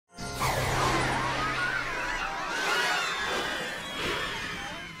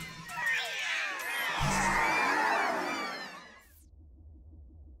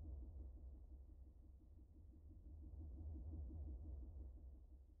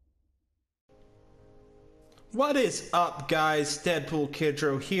What is up, guys? Deadpool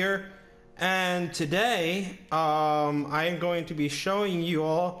Kidro here, and today I am going to be showing you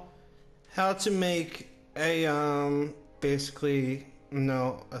all how to make a basically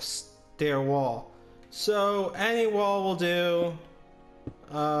a stair wall. So any wall will do,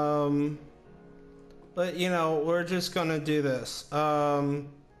 um but we're just gonna do this.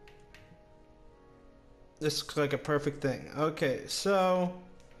 This looks like a perfect thing. Okay, so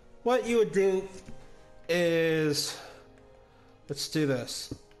what you would do is, let's do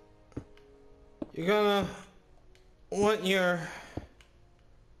this. You're gonna want your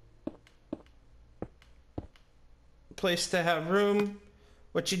place to have room.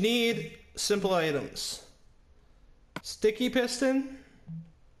 What you need, simple items. Sticky piston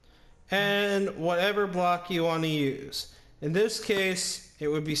and whatever block you want to use. In this case, it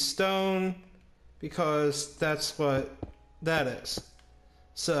would be stone because that's what that is.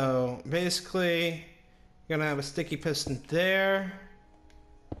 So basically, you're gonna have a sticky piston there.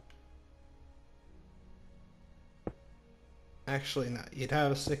 Actually, not. You'd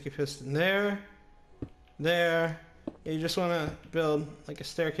have a sticky piston there. There. You just want to build like a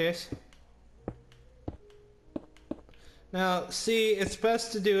staircase. Now, see, it's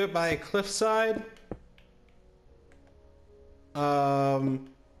best to do it by a cliffside. Or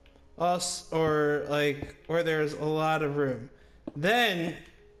like where there's a lot of room. Then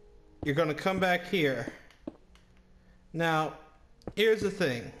you're gonna come back here. Now, here's the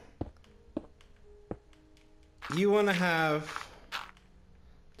thing. You want to have,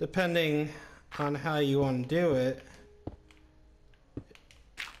 depending on how you want to do it.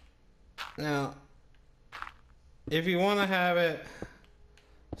 Now, if you want to have it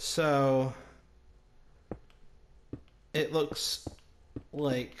so it looks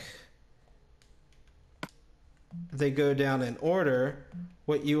like they go down in order,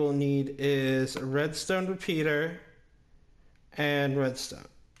 what you will need is a redstone repeater and redstone.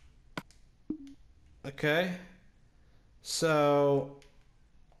 Okay, so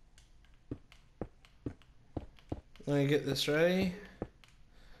let me get this ready.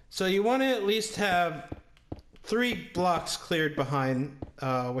 So you want to at least have 3 blocks cleared behind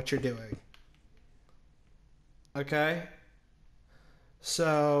what you're doing. Okay,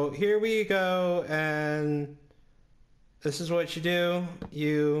 so here we go, and this is what you do.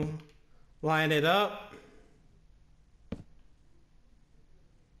 You line it up.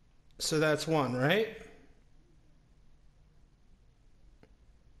 So that's 1, right?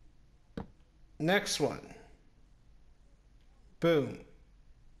 Next one. Boom.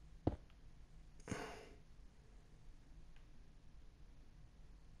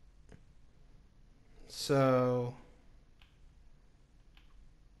 So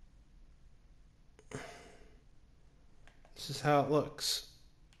this is how it looks.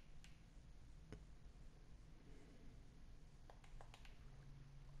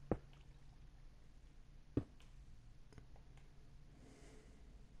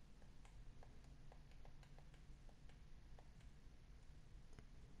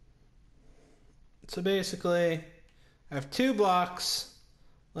 So basically, I have 2 blocks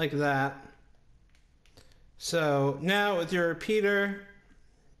like that. So now with your repeater,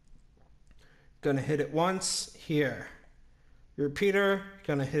 gonna hit it once here. Your repeater,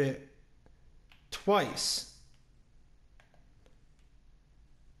 gonna hit it twice.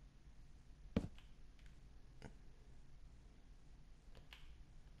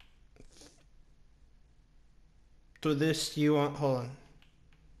 So this you want, hold on.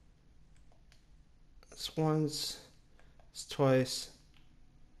 It's once, it's twice.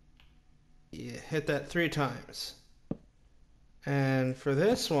 You hit that 3 times. And for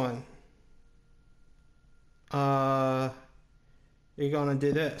this one, you're gonna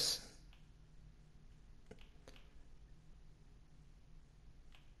do this.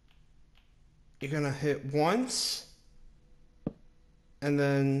 You're gonna hit once, and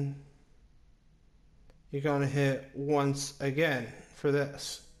then you're gonna hit once again for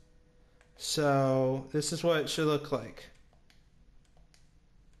this. So this is what it should look like.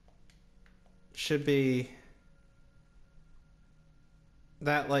 Should be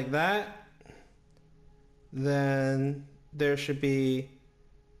that like that. Then there should be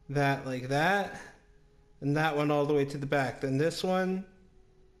that like that. And that one all the way to the back. Then this one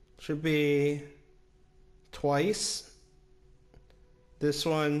should be twice. This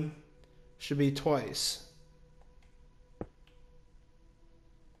one should be twice.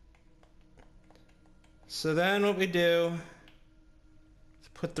 So then what we do is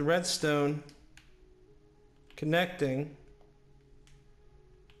put the redstone connecting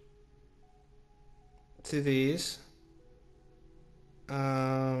to these.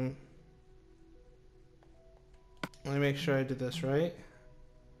 Let me make sure I did this right.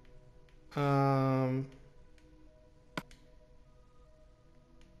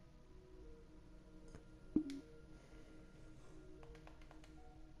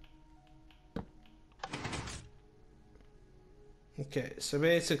 Okay, so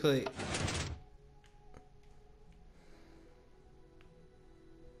basically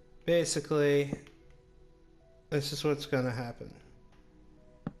this is what's gonna happen.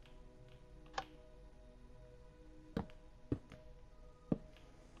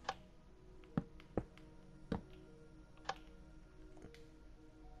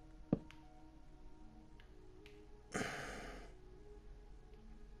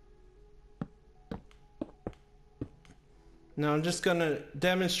 Now I'm just gonna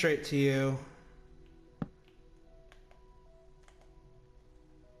demonstrate to you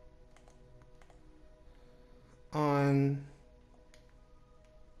on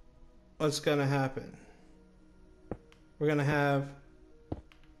what's gonna happen. We're gonna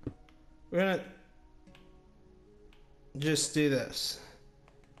just do this.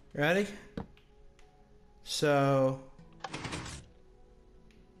 Ready? So,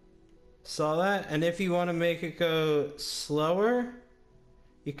 saw that? And if you want to make it go slower,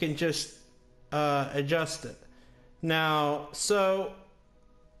 you can just adjust it. Now, so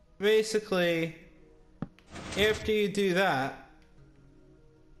basically, after you do that,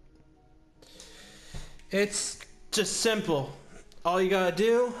 it's just simple. All you gotta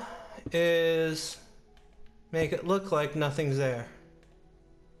do is make it look like nothing's there.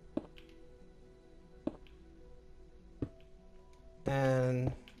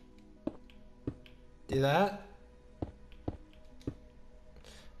 And do that.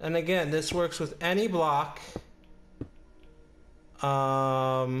 And again, this works with any block.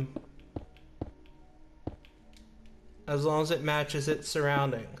 As long as it matches its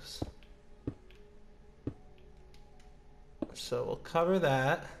surroundings. So we'll cover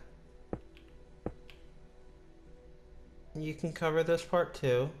that. You can cover this part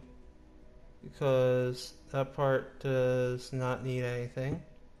too, because that part does not need anything.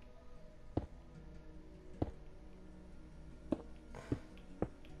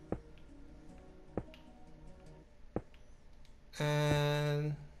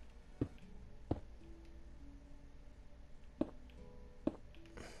 And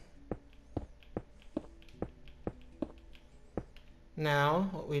now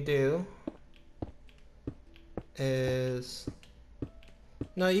what we do is,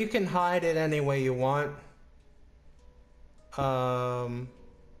 no, you can hide it any way you want.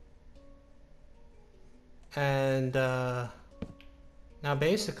 Now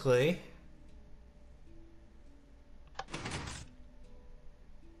basically,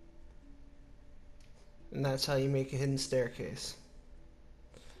 and that's how you make a hidden staircase.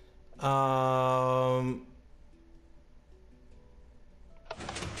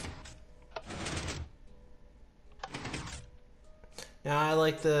 Now I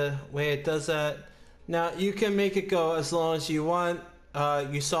like the way it does that. Now you can make it go as long as you want.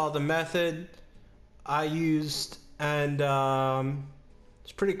 You saw the method I used, and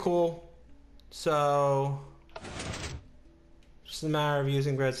it's pretty cool. So just a matter of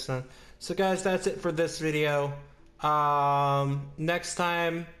using redstone. So guys, that's it for this video. Next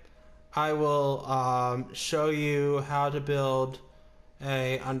time I will show you how to build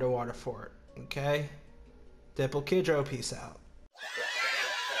a underwater fort. Okay? Deadpool Kidro, peace out.